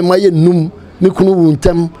na me maye num me kunu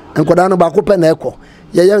wuntam enkoda no ba ko pe na eko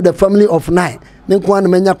ye the family of 9 ne nko an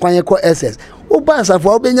menya kwan ko SS o ba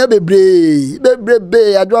asafo obenya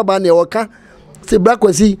bebre adwo ba na e woka se bra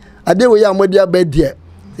Kwesi ade we ya modi abadie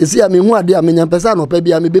esi am hu ade amenya pesa no pa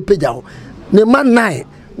bia me be peja ho ne man 9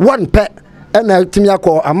 one pe na timi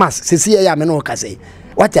akọ amas sisi ya me no kase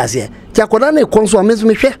what you say ti akoda na konso ameso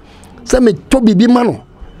me hwe se me to bibi ma no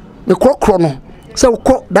me krokro no se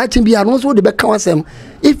ko that thing bia no so de be kan asem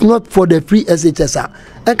if not for the free SHS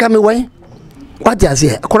enka me wan what you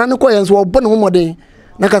say akoda ne ko yen so obo ne homoden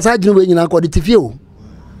na kasa agine we nyina ko de tifie o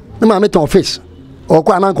na ma me ton fish o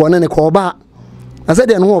ko anan ko ne ko ba na se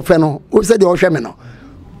de no ho fe no o se de o hwe me no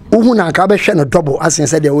uhu na ka be hwe no double asen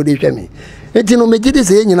se de o de hwe me enti no megidi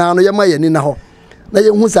se nyina no ye ma ye ni na ho na ye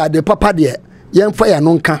hu sa de papa de ye mfa ya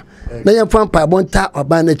no nka na ye mfa mpa bonta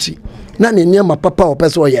oban na chi na ne ne ma papa o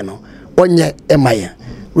pese o ye no onye emaye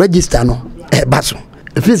register no e baso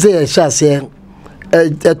if say ye sha say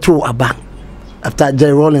to aba after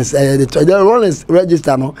Jerry Rollins Jerry Rollins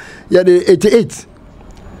register no ye de 88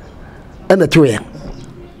 and the 2 year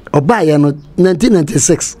oba ye no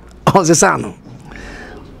 1996 o se sa no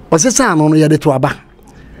no ye de to aba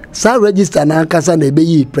sa register na kasa na ebe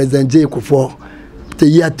yi President J Kufo the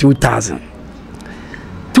year 2000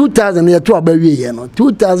 ye to aba wie ye no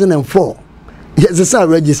 2004 yes sa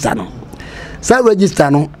register no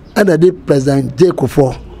and the President J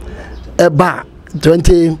Kufo eba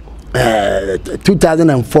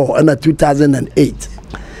 2004 and 2008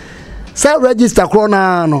 sa register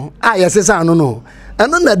krona no yes sa no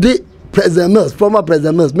and na the President Mills former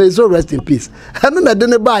President Mills may so rest in peace and na de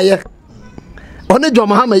ne ba ye Oni John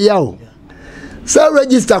Mahama yao. Sa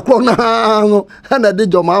register krona no and the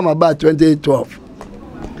John Mahama ba 2012.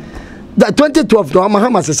 That 2012 John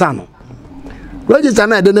Mahama sesa no. Register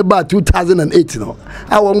na de ne ba 2008 no.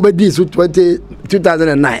 I won be this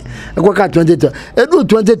 2009. E go ka 2012. E do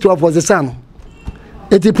 2012 was sesa no.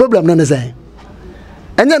 Eti problem no ne say.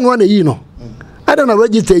 Enye no na yi no. I don't know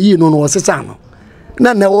register yi no was sesa no.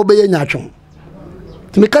 Na na wo be ye nyatwom.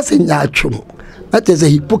 Me ka se nyatwom. That is a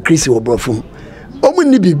hypocrisy obrofum.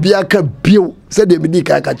 Omuni bibia ka bio said the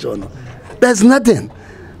medical catcher no. There's nothing.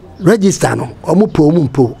 Register no.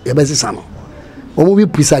 Ompo ye be sesa no. Omu bi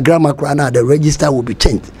pisa grammar na the register will be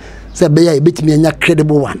changed. Say be ya betimi anya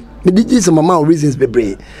credible one. Me did this mama reasons be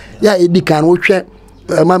brain. Ya e di kan wo hwe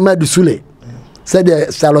mama du sule. Said the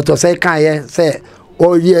saloto say kan ye say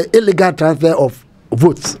or ye illegal transfer of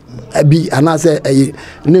votes. Abi ana say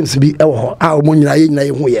names bi e wo ho a omo nyina ye nyina ye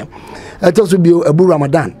hu ye. Etoso bi Abu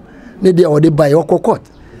Ramadan ne dia ode buy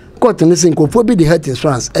court ne sinko for be the health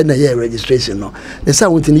insurance and the year registration no the say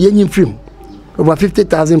won tin ye nyim film over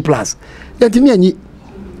 50,000 plus yet me anyi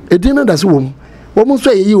edin na so wom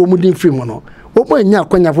so ye wom din film no wom anya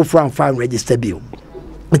akwanya foforo amfa register bi o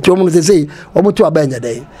enti wom no say wom to abanya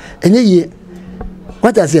dey enye ye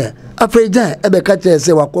what I say afreja ebe ka che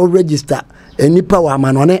say wa register enipa wa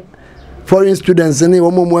manone foreign students ni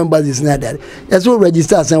wom embassies na there yes we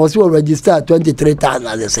register say we register 23,000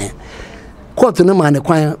 as they say court no man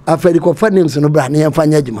kwan afedi ko fa names no bra na yemfa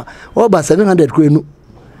adwuma over 700 kwenu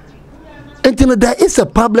until there is a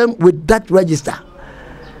problem with that register.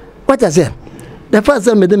 What I say the first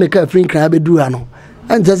time me make free cry be do ano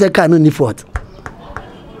and just say can no ni fault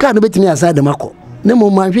can no betimi aside the mako ne mo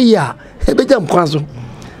man hwe ya e be jam kwan so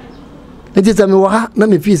enti say me wo ha na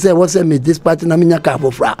me feel say what say me this party na menya ka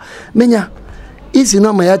afofra menya isi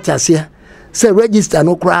no ma ya chase say register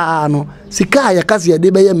no kra no sika ya kase ya de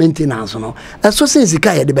be maintenance no eso say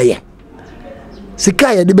sika ya de be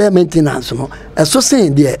sika ya de be maintenance no eso say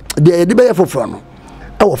de de be foforo no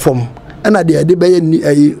e wo fom na de be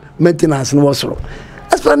maintenance no wo soro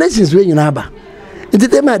explanations we nyina ba enti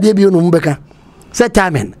te ma de bi no mbeka say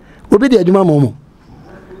timing obi de adwuma momo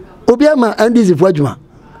obi ama andizi fo adwuma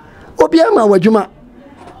obi ama wadwuma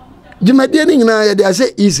dwuma de ni nyina ya de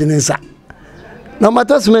ase easy nsa na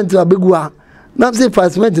matasment abegua na say for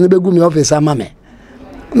cement na begu mi office ama me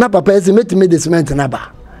na papa ese metime de cement na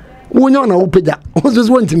ba wonyo na wo pega onso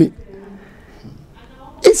so ntimi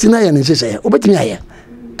esi na ya ne hyehyɛ obetimi aye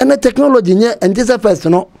and the technology nye and this first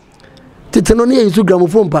no titeno ne use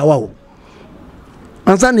gramophone power o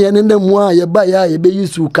ansa ne ne mu a ye ba ya ye be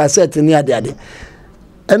use cassette ne ade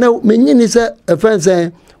and me nyini say a friend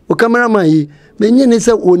say o cameraman yi me nyini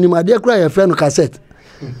say onim ade kura ye friend cassette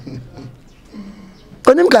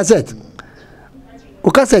onim cassette o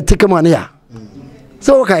cassette take man ya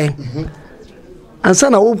so okay ansa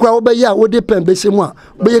na wo kura wo be ya wo de pen be shemu a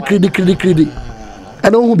be kridi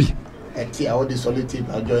and who be all the solitude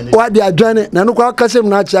adjoining. What they are joining, Nanuka Kasim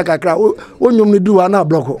Nacha Kakra, when you do an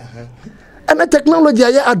block. And the technology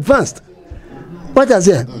are advanced. What I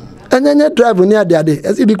say? And then you drive near the day,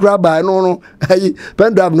 as if you grab by no,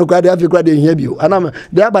 pen drive no crowd, if you crowd in here, you. And I'm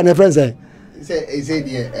there by my friends say,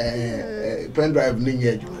 pen drive near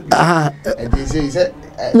you. And they say,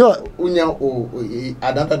 no,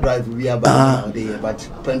 another drive we are but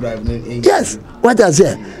pen drive. Yes, what I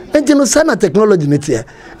say? And you know, sana technology net here.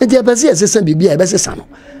 And you basi assistant bibi I basi sano.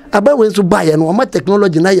 Aba when to buy and one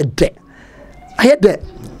technology na ye de. I had that.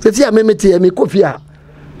 Say me meti me kofia.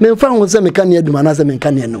 Me fan won say me kan ye duma na say me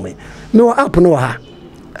kan ye no me. Me wa app no ha.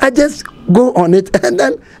 I just go on it and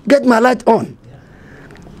then get my light on.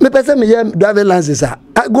 Me person me driving license. I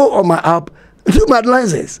go on my app, do my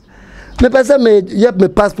license. Me person me me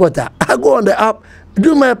passport. I go on the app,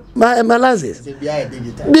 do my license. Be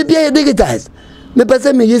digitized. Me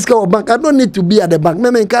person me use call bank. I don't need to be at the bank.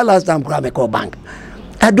 Me call last time I call bank.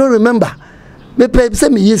 I don't remember. Me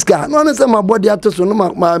person me use car. No one say my body have to so no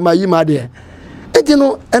my yima there. And you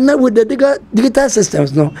know, and now with the digital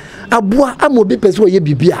systems no, aboa amobi person ye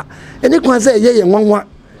bibia. And you can say ye nwanwa.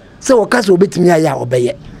 Say o kasa obetimi aya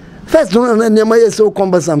obeye. First no na nema ye so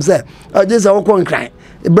cumbersome say. I just a won cry.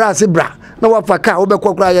 Bra se bra. Na wa fa car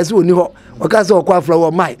obekọ kra ye se oni ho. O kasa o kwa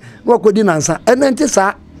flower mai. Na kodi nansa. And then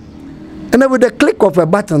sa. And then with the click of a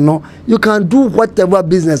button, no, you can do whatever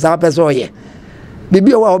business our person here.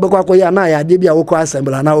 Bibi wa obekwa koya na ya de bia woko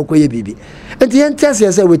assembly na woko ye bibi. And the entire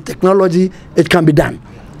say with technology it can be done.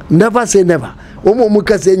 Never say never. It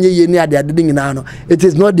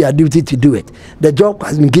is not their duty to do it. The job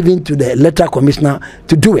has been given to the electoral commissioner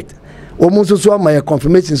to do it. Almost so my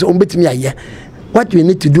confirmation so what we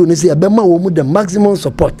need to do is say the maximum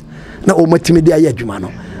support. Na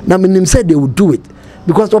na menim said they will do it.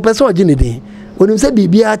 Because the person when you say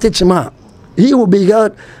he will be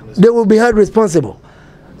held, they will be held responsible.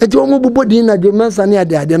 It's about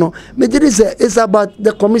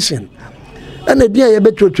the commission. And the day you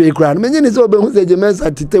better to a crown. Many is over who say the men's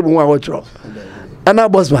at the table. And our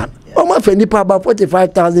boss man. Oma Fenipa about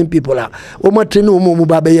 45,000 people are. Oma Trinu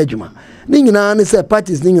Mubaba Yajuma. Ningina say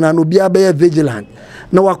parties Ningina no be a vigilant.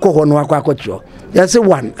 No wako no wako. Yes,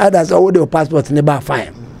 one. Others all the passports never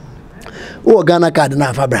fine. Oh, Ghana card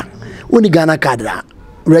na fabra. Uni Ghana card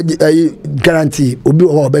guarantee. Obi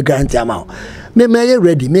or be guarantee amount. Me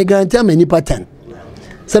ready. Me guarantee me nipa 10.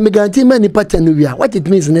 So me guarantee me nipa 10 we are. What it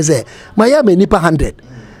means is say my me nipa 100.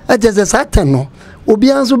 I just say 10 no. Obi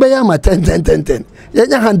anso be ya ma 10. Ya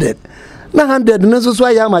 100. Na 100 no so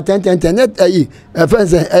ya ma 10. Net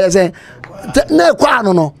friends say na kwa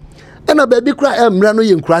no. E na baby kra emra no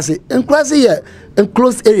ye nkrase. Nkrase ye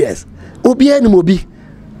enclosed areas. Obi ani mobi.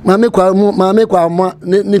 Mame kwa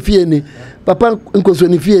ne fie ni. Papa nkoso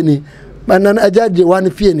ni fie ni. Manana ajaje wa ni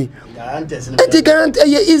fie ni. It can't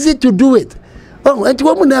easy to do it. Oh, and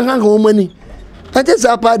woman hang home money. I just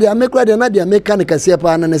a party, I make rather not the mechanical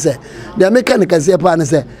sepan and say, the mechanical sepan and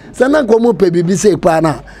say, Sana Gomu baby say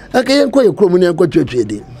pana. I can't call you Cromunian coach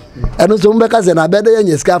trading. And also because I better in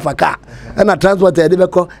your scarf a car and I transport a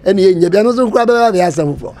vehicle and you also grab the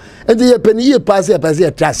answer for. And the penny pass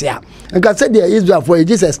a tracia. And can say there is for a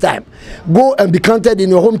Jesus time. Go and be counted in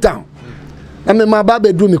your hometown. I mean, my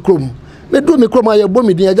baby do me chrome. Me do me chrome, I bomb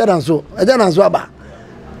me the Ajadanso, Ajadanso.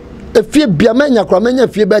 If you be a man, you can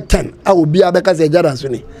make you 10. I will be a because a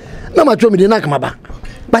Ajadanso. No matter me the Nakamaba.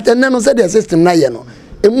 But I never said the system na yeno.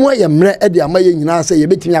 And more yamre at the Amayan, I say you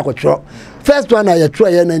bet me a control. First one I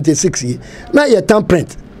try 96. Now you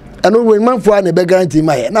temperate. And when man for an guarantee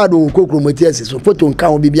my now don't cook materials so photo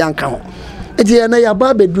count be beyond count. And here na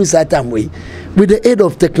baby do certain way with the aid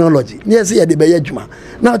of technology. Near see the Bayajuma.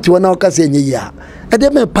 Now to an occasion say ya. And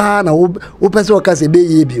then my pa na who person occasion be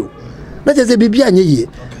ye bill. Not just a baby and ye.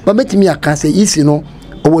 But make me a can say easy no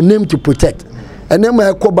our name to protect. And then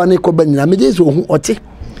my kobani I just or take.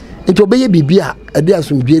 Into obey bibia a day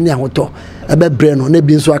some be near hoto about brain on a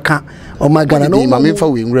bean so I can't. Oh my God, no, my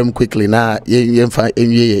for we room quickly now. You find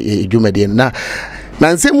a Jumadian now.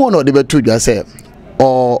 Nancy one or the better just say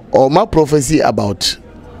or my prophecy about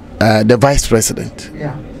the vice president.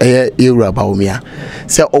 Yeah, you about me.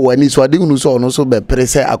 Say, oh, when it's what you know, so no so be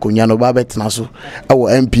press a Kunyano Babet Naso,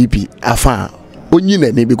 our MPP, Afan, onyi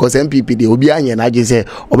nani because MPP dey obi anye na age say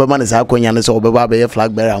obema ne sa akonya ne so obeba be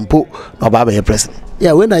flag bearer ampo na oba be president.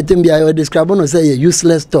 Yeah, when I think I describe no say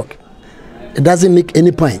useless talk. It doesn't make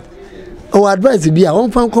any point. Our advice be a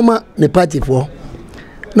one fan come the party for.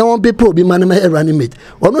 Now one people be man running mate.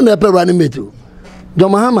 Or no never running mate too.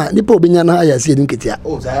 John Mahama, the people be nyana ya see nkitia.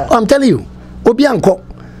 I'm telling you, obi anko.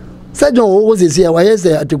 Say John always is here. Why is the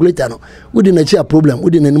articulator no? We didn't achieve a problem.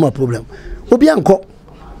 We didn't know a problem. Obi anko.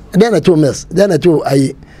 Then I told mess. Then I told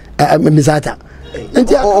I misata.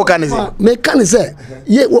 O can say. Me can say.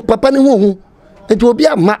 Ye papa ni hu. It will be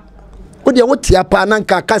a ma. What ya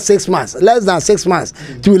pananka 6 months, less than 6 months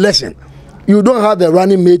to election. You don't have a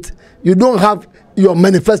running mate. You don't have your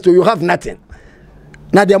manifesto. You have nothing.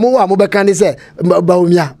 Now the more I'm can say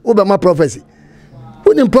Baumia, Obama prophecy.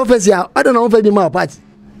 Put in prophecy, I don't know if I be my party.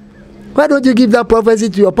 Why don't you give that prophecy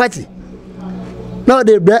to your party? Now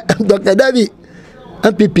they Dr. David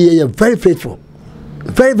MPP are very faithful.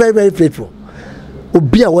 Very, very, very faithful.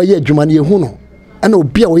 Obia wa ye Jumani Huno. And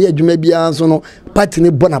Obia wa ye Jumebia so no party ni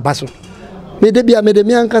Bonabaso. Me de me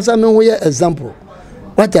ankasa me ho ye example.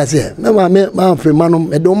 What I say, me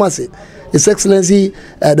Freemanum Edomasi, His Excellency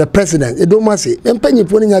the President, Edomasi, empanyi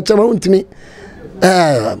fo ni nya chama untimi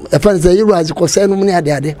e fan say you rise ko say no mu ni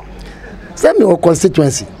ade. Say me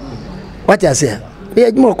constituency. What I say,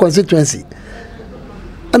 me more constituency.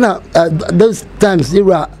 And those times you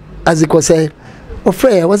were as it was say,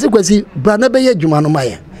 Ofre was it Kwesi brana be ye dwuma no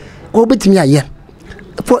maye. Ko betimi aye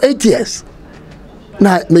for 8 years.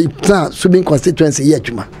 Na me plan subin constituency ye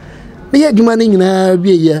dwuma. Me ye dwuma ni nyina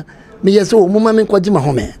wie ye. Me ye so muma me kwaji ma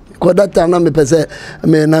home. Ko that time na me pese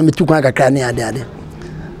me na me tukwa kakra ni ade.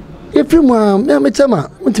 If you me chama,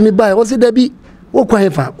 untimi buy wo se da bi wo kwa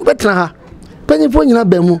hefa. Wo betra ha. Panyifo nyina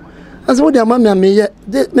ba mu. As wo dia ma me ye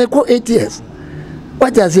me ko 8 years.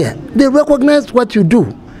 What I say? They recognize what you do.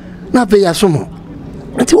 Na fe ya somo.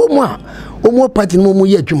 Nti wo mu a omo party no mu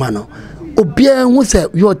ye adwuma no. Obia hu say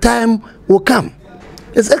your time will come.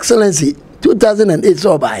 His Excellency 2008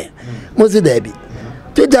 so by. Mosi Debbie.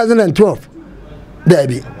 2012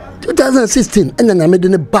 Debbie. 2016 and then I made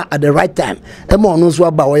it back at the right time. E mo no so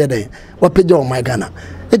ba wo ye den. Wo page on my Ghana.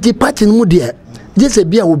 Enti party no mu de just a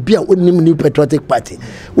bia obi a onim new patriotic party.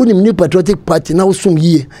 Onim new patriotic party na wo sum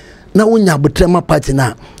yie. Na wonya botrema party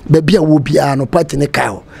na baabi a wo bia no party ne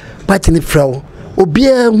kae party ne frɛ obi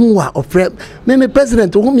a hu a ofrɛ me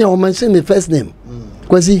president who me mention the first name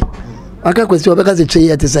Kwesi aka Kwesi obeka se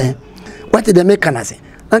cheye te say what the make kana se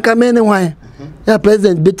aka me ne hwan ya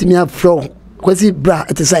president betimi afrɛ Kwesi bra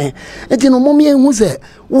te say enti no mo me hu se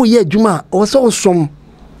wo ye adwuma o so som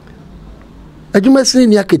adwuma sini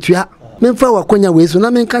ni aketua me mfa wakonya we so na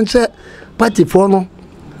me kan che party for no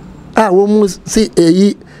a wo mu si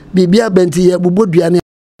eyi bibia benti ye bubodua ne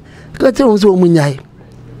ka te won so mu nyai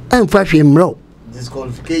en fa hwe mro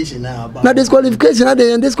disqualification na disqualification na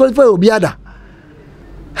dey disqualify obi ada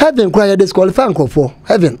heaven cry disqualify nkofo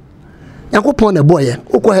heaven yakopon na boy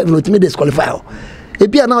ukọ heaven otimi disqualify e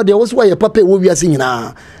bia na dey wo so ye papa wo wiase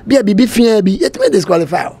nyina bia bibi fia bi etimi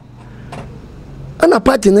disqualify ana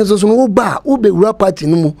party ne so no wo ba wo be wura party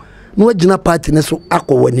no mu no wagina party ne so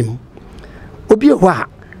akọwanim obi ho a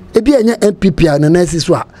ebi anya MPP na nasi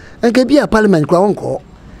so a enka bi a parliament kwa wonko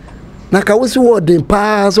na ka wosi wo den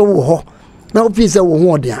pa so wo ho na office wo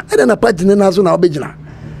ho den a na party ne na so na obegina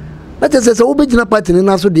na te se obegina party ne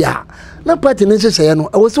na so dia na party ne hyehyɛ no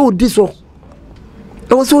wo so odi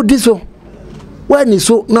so wani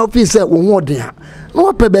so na office wo ho den a na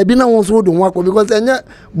wo pe ba bi na wo so do ho akọ because enya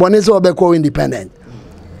bone se obekọ independent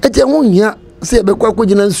ete ho hia se ebekọ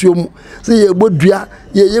akọgina nsuo mu se ye bodua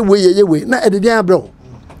ye we na edede abro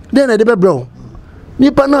den na de be bro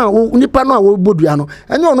nipa na wo bodua no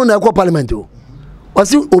enye ono na ekọ parliament o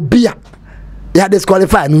si obia ya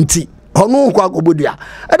disqualify no nti ono kwa bodua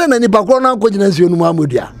ede na nipa kro na akọgina nsuo no mu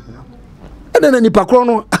amodua ede na nipa kro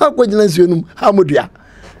no akọgina nsuo no mu amodua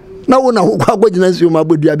na wo na kwa akọgina nsuo mu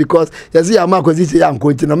amodua because yesi ya makozi se ya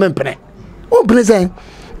nkonti no mempene o present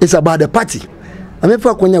it's about the party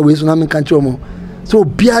amefa konya we so na menka nche omo so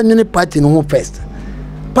obia nyene party no first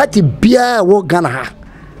party bia wo Ghana ha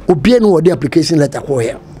obia no the application letter ko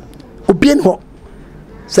here obia no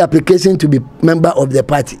say application to be member of the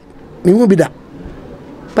party me hu bi da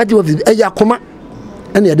party of yakoma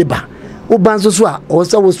ene ye de ba wo banso so a o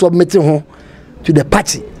say wo submit ho to the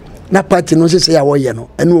party na party no say ya wo ye no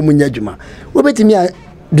ene wo munya adwuma wo betimi a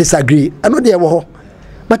disagree ano de wo ho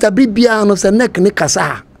but abibia no say nek ne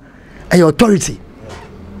kasa a authority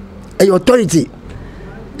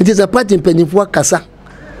it is a party penifo kasa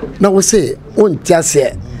na we say on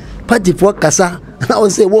tiase party for kasa na we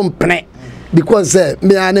say won pene because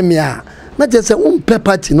me ane me a na just say won pe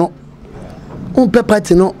party no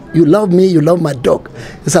party no, you love me, you love my dog.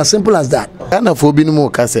 It's as simple as that. Ana for bi no mo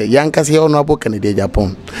ka say yankase honorable Canada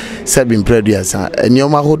Japan sabin produce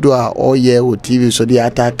nyoma hodo a oye o TV so dey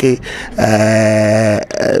attack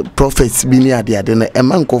prophets bi ni ade ade na e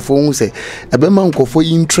man kofo hu say e be man kofo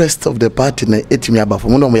interest of the party na etimi abafo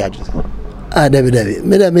mo no mo ya David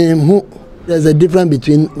me who there's a difference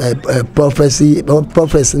between prophecy and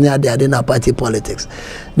the party politics.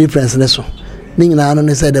 Difference lesson. Ning na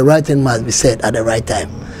no say the right thing must be said at the right time.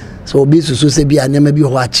 So be so say be an be ho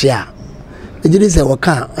achia. E jiri say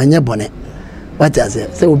waka anya bone. What I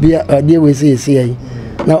say obi ade we say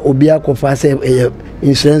na obi akofa say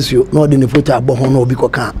insurance you no the photo abo no obi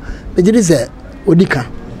koka. E jiri say odika.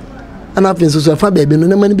 Ana fin so fa baby no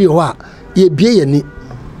na mani bi ho a ye bie ye ni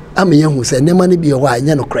ama ye hu say na mani bi ho a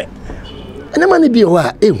anya no kre. Na mani bi ho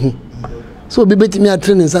a ehu. So be betimi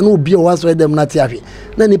atraining sa na obi o waso dem na tiafe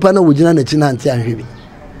na nipa na wogina na chi na anti anhwe bi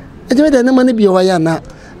ejime de na mane bi o ya na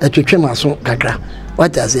atwetwe maso kakra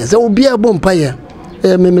what I say obi abom paye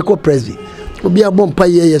me ko presby obi abom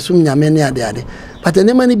paye yesum nyame ne ade but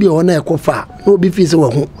na mane bi o na ekofa na obi fi se wo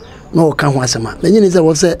ho na o ka ho asema na nyini se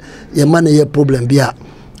wo se ye ma na ye problem bi a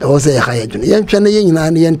wo se ye ha ye dwene ye ntwe na ye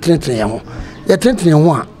nyina na ye ntrentre ye ho ye ntrentre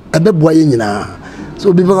ho a ebeboa ye nyina so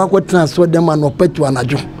obi ba ko transfer dem na opatu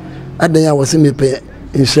anajo adanya wose mepe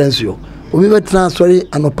insurance yo obi be transfer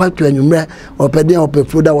anopato anwumre opede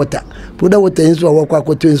foda water inso awakwa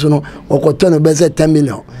akoto inso no okoto no be 10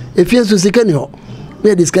 million efie so sika ni ho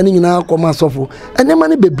we dis scanning na akoma sofo enema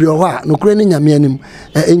ne bebre ho a no kure ne nyame anim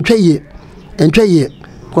entwaye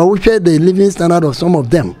kwa wo hwe the living standard of some of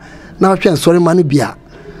them na hwe sorry manu bia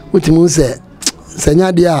utimu se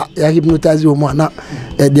senya dia ya hypnotize wo mo na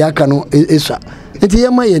de aka no esua enti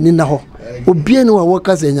yema ye ni na ho obie ni wa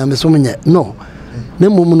woka se nyame so menye no ne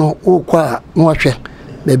mum no okwa no ahwe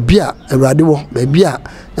be bia awurade wo be bia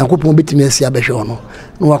yakopon betimi asia behwe no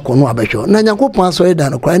no wakọ no abehwe na yakopon aso da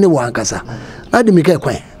no kwa ne wa ankasa na de mika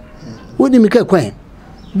kwan wodi mika kwan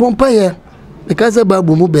bompa ye because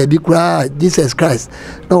babu mu ba bi kura Jesus Christ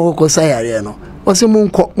na woko sayare no wose mu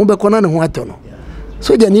nko mu be kona ne ho ato no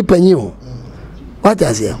so ja ni panyi o what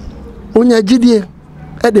asia onya gidie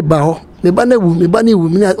e de ba ho me ba na wu me ba na wu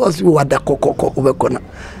me wose wada kokoko obekona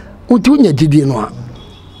unti unya gidie no a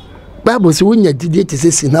Bible si unya gidie te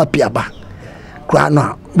se sinapia ba kura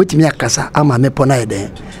no betimi akasa ama me pona ede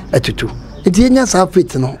atutu enti enya sa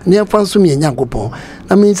faith no ne afanso me enya nkopon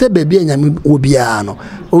na me se baabi enya me obia no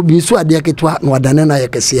obi su ade ketwa na wadane na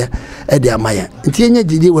yekese e de amaya enti enya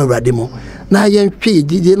gidie wa awurade mo na yentwe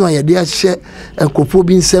gidie no ayede ahye nkopo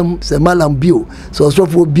bi nsem se malam bio so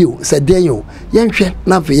osofo bio se denyo yentwe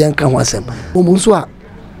na fe yenka ho asem omu nso a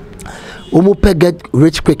omu pe get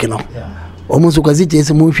rich quick no omu nso kwazi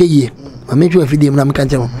tese mu hwe yie ametwe afidie na meka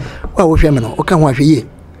nkyem wa wo hwe me no o ka ho ahwe yie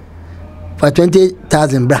for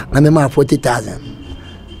 20,000 bra na me ma 40,000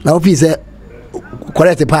 na office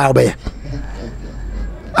correct pa obey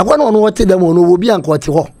akwana ono wote dem ono obi anka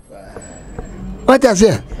ote ho what I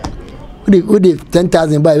say we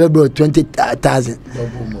 10,000 by we bro 20,000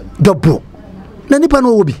 double na nipa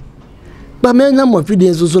no obi ba me na mo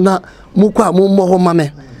fidie so na mu kwa mo mo ho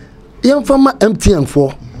mame yemfama MTN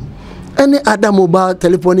for any other mobile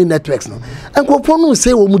telephony networks no enkofo no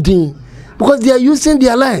say wo mudin because they are using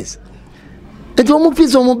their lines. Enti omo fi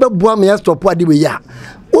so mo be boa me stop ade we ya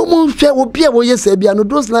omo hwe obi a wo yesa bia no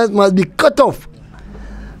those lines must be cut off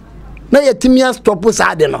na yetimia stop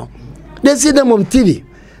sade no they see them on TV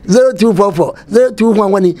 0244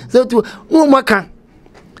 0211 02 no maka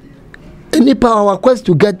any power quest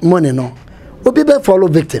to get money no obi be follow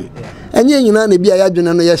victim enye nyina na bia ya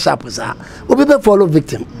dwene no ye sharp sa obi be follow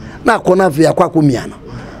victim na akona fe akwako mia no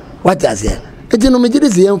what I say enti no megide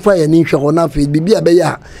se yemfa ya ni hwe ho na fe bibia be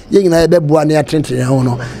ya ye nyina ye be boa na ya trentre ho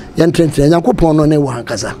no ye trentre yakopon no ne wa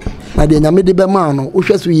hankasa na de nyame de be ma no wo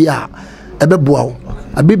hwe so yi a e be boa wo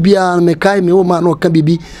abibia me kai me wo ma no ka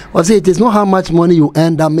bibi o say it is not how much money you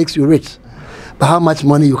earn that makes you rich but how much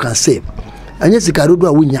money you can save anya sika dodo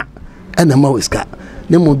a wonya ena ma wiska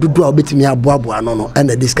ne mo dodo a obetimi aboaboa no no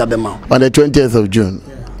ena diska be ma on the 20th of June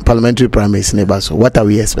parliamentary primaries in Baso. What are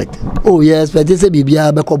we expecting? Oh, yes, but it's a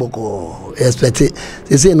Bibia Bekoboko. Expect it.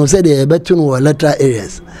 They say no, say they better no electoral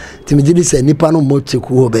areas. Timidity say Nipano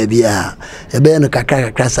Motiku, baby. A Ben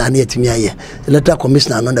Kaka Crasa near Timia. Electoral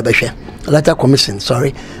commissioner on the Beshe. Electoral commission,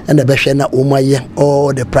 sorry, and the Beshena Umaye,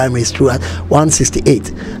 all the primaries through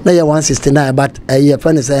 168. Now you're 169, but a year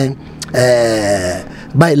friend is saying,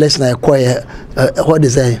 by election acquire what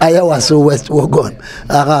is saying I was so west were gone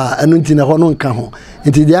and until the Honon Caho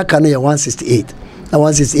until the Akane 168 and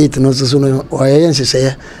 168 no so no or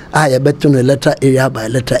say I bet to the letter area by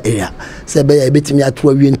letter area say by a bit me at 2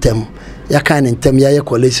 win term ya kan ntem ya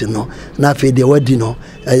coalition no na afi de wadi no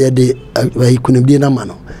ya de ikunimdi na ma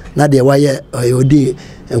no na de waye odi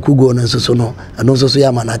nkugo no nso no ano nso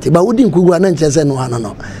ya manate ba odi nkugo na nche se no ano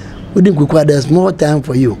no odi nkugo there's more time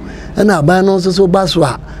for you and aban no nso baso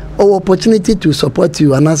a opportunity to support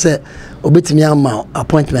you and I say obetimi ama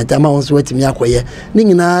appointment ama nso wetimi akoye ni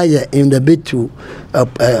nyina ye in the bid to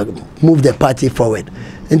move the party forward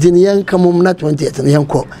until yan kamum na 20th na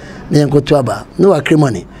yanko to aba no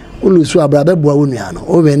akrimoni ulusu abra beboa wonu no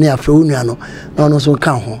o be ne afra wonu no na ono so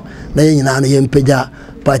kan ho na ye nyina no ye mpagya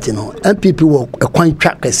party no MPP wo ekwan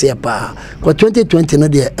twa kese pa for 2020 no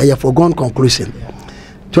de a foregone conclusion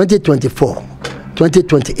 2024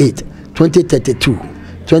 2028 2032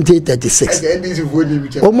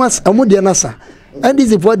 2036 almost amudia nasa and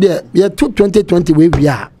this is for the year 2020 we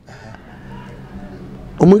are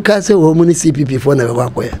omunka se wo muni CPP for na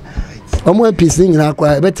kwa omo PC nyina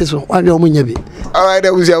kwa bete so wa bi omunya bi alright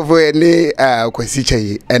that was your for any Kwesi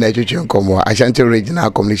Kyei and Ejuju Nkomo Ashanti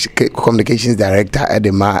Regional Communications Director at the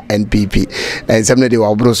NPP and some de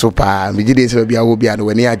wa bro so pa me gide se bia wo bia no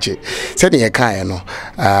wani ache se ne ye kan no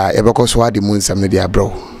e be ko so ade mu nsam ne dia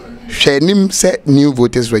bro hwenim se new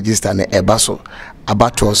voters register na ebaso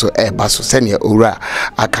abato so ebaso se ne owura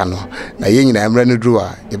aka no na ye nyina amra no dru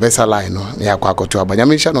a ye besa line no na yakwa akoto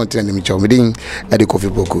abanyame hia no tene mi chawo medin e de Kofi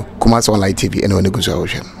Boku Kumasi Online TV ene woni guso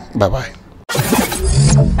ocean bye bye